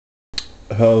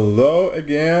Hello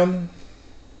again.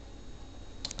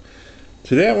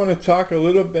 Today I want to talk a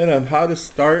little bit on how to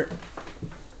start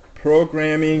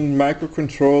programming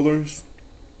microcontrollers.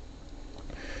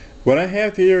 What I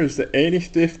have here is the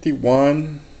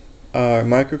AT51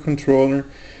 microcontroller,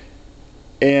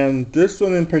 and this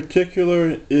one in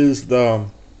particular is the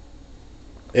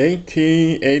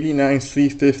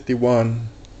AT89C51.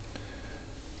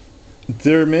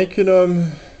 They're making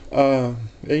them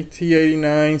AT89,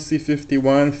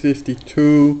 C51,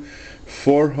 52,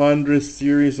 400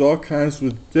 series, all kinds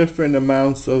with different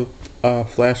amounts of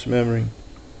flash memory.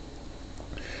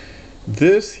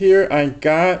 This here I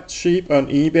got cheap on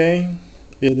eBay.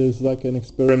 It is like an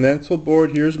experimental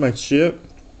board. Here's my chip.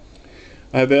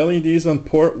 I have LEDs on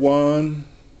port 1,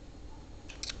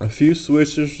 a few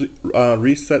switches,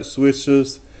 reset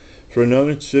switches for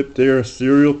another chip there, a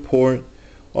serial port,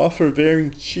 all for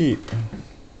very cheap.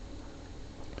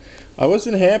 I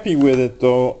wasn't happy with it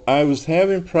though. I was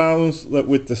having problems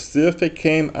with the sieve it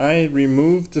came. I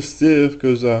removed the sieve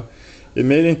because it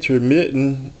made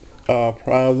intermittent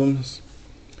problems,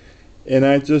 and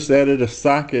I just added a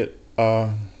socket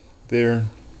there.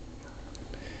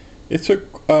 It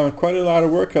took quite a lot of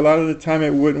work. A lot of the time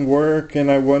it wouldn't work, and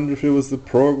I wondered if it was the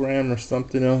program or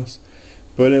something else.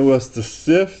 But it was the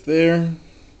sieve there,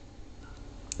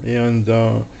 and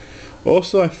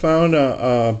also I found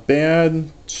a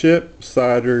bad chip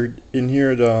soldered in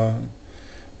here, the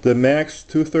Max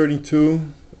 232.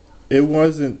 It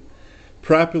wasn't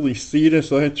properly seated,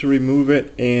 so I had to remove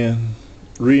it and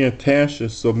reattach it.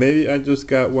 So maybe I just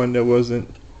got one that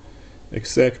wasn't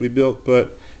exactly built,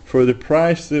 but for the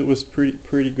price it was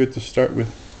pretty good to start with.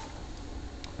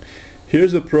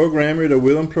 Here's a programmer, the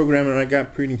Willem programmer I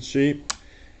got pretty cheap.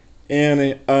 And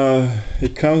it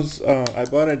comes, I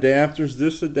bought adapters.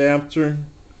 This adapter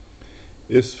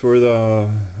is for the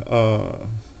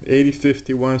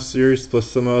AT51 series plus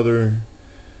some other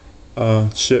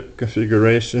chip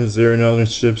configurations there and other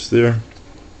chips there.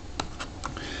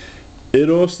 It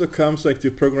also comes like to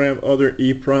program other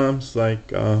EEPROMs like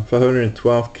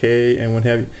 512K and what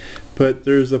have you. But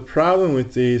there's a problem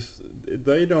with these.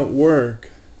 They don't work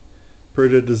per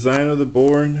the design of the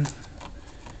board.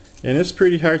 And it's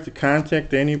pretty hard to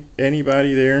contact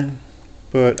anybody there,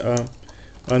 but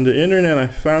on the internet I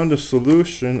found a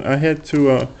solution. I had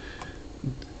to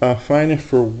find it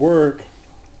for work,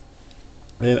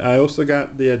 and I also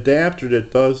got the adapter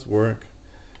that does work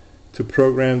to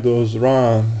program those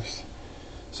ROMs.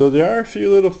 So there are a few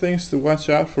little things to watch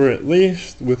out for, at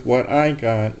least with what I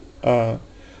got.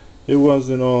 It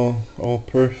wasn't all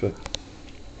perfect.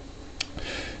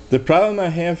 The problem I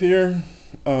have here,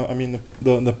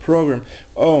 the program.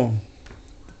 Oh,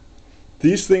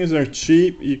 these things are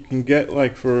cheap. You can get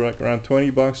like for like around 20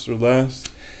 bucks or less.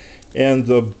 And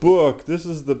the book, this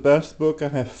is the best book I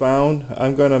have found.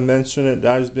 I'm gonna mention it,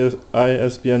 the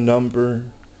ISBN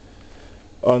number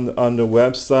on the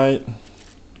website.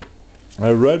 I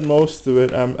read most of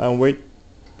it. I'm way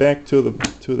back to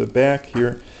the back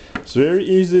here. It's very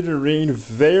easy to read,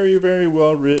 very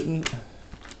well written.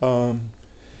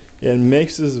 And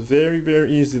makes this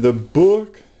very easy. The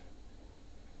book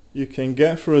you can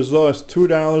get for as low as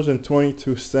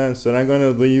 $2.22, and I'm going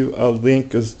to leave a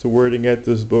link as to where to get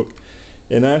this book.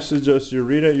 And I suggest you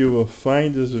read it. You will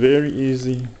find this very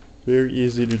easy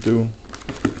to do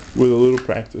with a little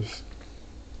practice.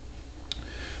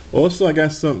 Also, I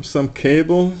got some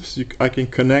cables I can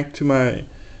connect to my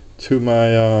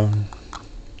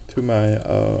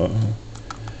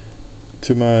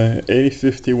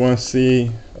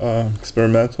AT51C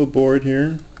experimental board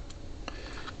here,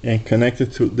 and connect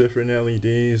it to different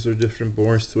LEDs or different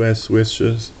boards to add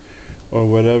switches or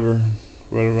whatever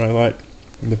I like.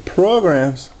 The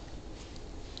programs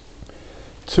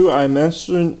too, I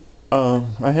mentioned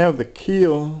I have the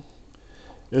Keel.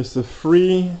 It's the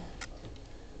free,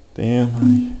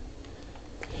 damn,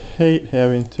 I hate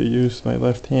having to use my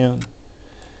left hand.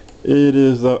 It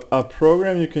is a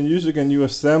program you can use. You can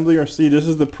use assembly or C. This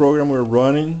is the program we're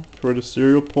running for the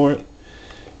serial port.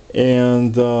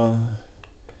 And the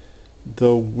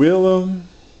Willem,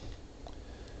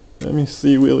 let me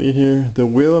see Willie here. The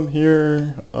Willem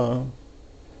here,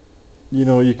 you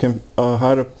know, you can,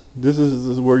 this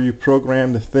is where you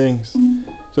program the things.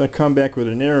 So I come back with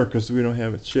an error because we don't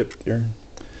have a chip there.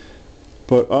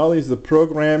 But all these, the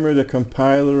programmer, the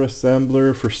compiler,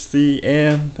 assembler for C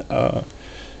and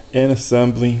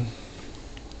assembly.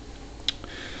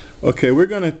 Okay, we're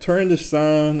gonna turn this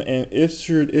on, and it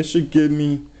should give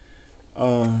me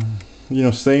you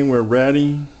know, saying we're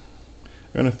ready. I'm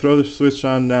gonna throw the switch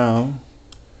on now,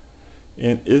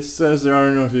 and it says there, I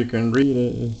don't know if you can read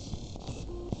it,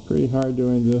 pretty hard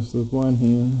doing this with one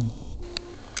hand.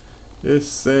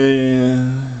 It's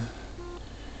a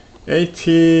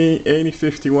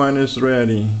AT89C51 is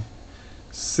ready.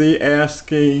 See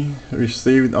ASCII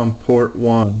received on port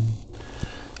 1.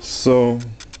 So,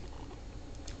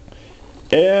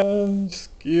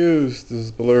 excuse this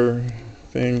blur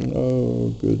thing.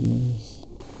 Oh goodness.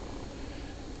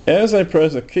 As I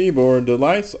press the keyboard, the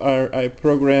lights I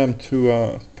programmed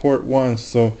to port 1.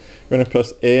 So I'm going to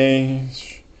press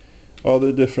H, all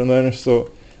the different letters.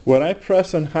 So what I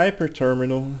press on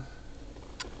hyperterminal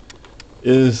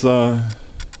is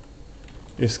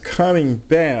coming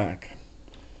back,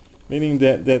 meaning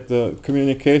that the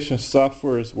communication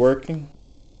software is working.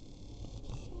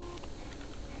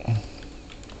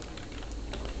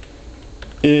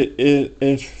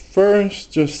 It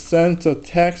first just sent a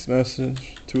text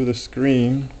message to the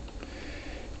screen,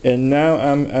 and now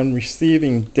I'm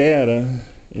receiving data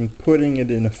and putting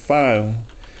it in a file,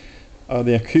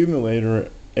 the accumulator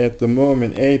at the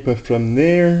moment A, but from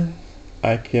there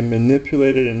I can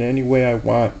manipulate it in any way I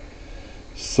want.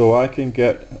 So I can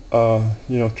get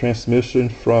transmission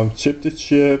from chip to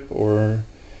chip or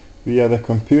via the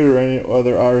computer or any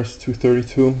other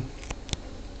RS-232.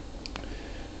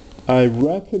 I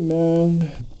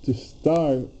recommend to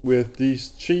start with these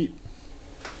cheap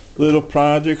little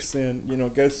projects and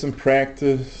get some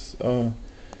practice.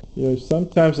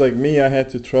 Sometimes, like me, I had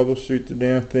to troubleshoot the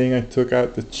damn thing. I took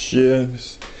out the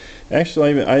chips.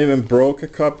 Actually, I even broke a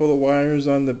couple of wires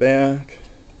on the back.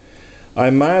 I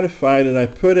modified it. I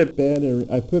put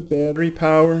battery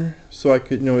power so I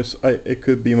could, it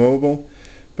could be mobile.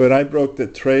 But I broke the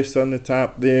trace on the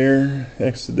top there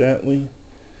accidentally,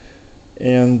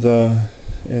 and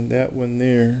that one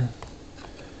there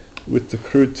with the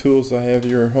crude tools I have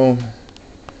here at home.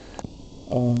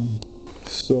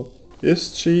 So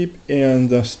it's cheap,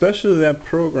 and especially that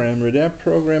program. That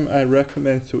program I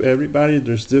recommend to everybody.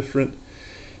 There's different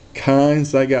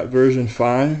kinds. I got version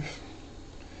 5.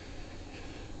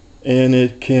 And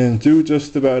it can do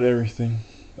just about everything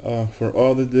for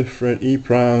all the different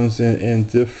EEPROMs and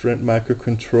different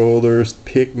microcontrollers,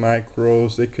 PIC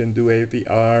micros. They can do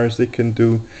AVRs. They can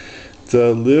do,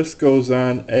 the list goes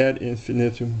on ad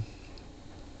infinitum.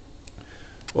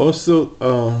 Also,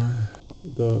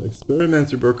 the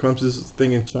experimenter board comes this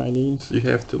thing in Chinese. You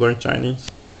have to learn Chinese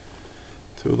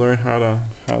to learn how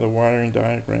the wiring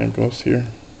diagram goes here.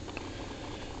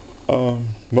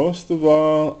 Most of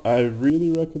all, I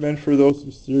really recommend for those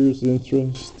with serious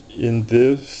interest in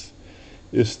this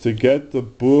is to get the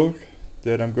book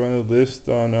that I'm going to list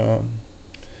on, on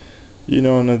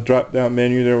the drop-down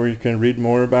menu there where you can read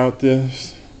more about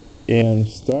this, and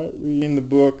start reading the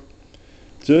book.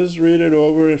 Just read it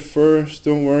over at first.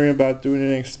 Don't worry about doing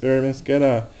any experiments. Get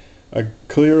a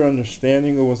clear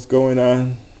understanding of what's going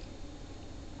on,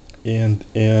 and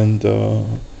then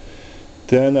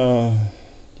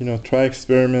try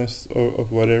experiments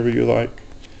of whatever you like,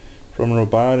 from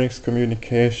robotics,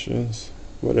 communications,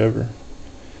 whatever.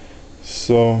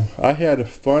 So I had a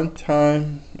fun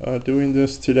time doing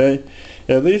this today.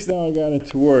 At least now I got it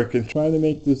to work, and trying to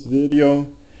make this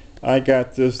video, I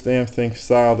got this damn thing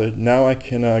solid. Now I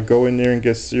can go in there and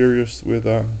get serious with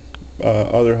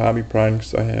other hobby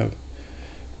projects I have.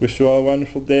 Wish you all a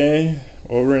wonderful day.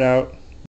 Over and out.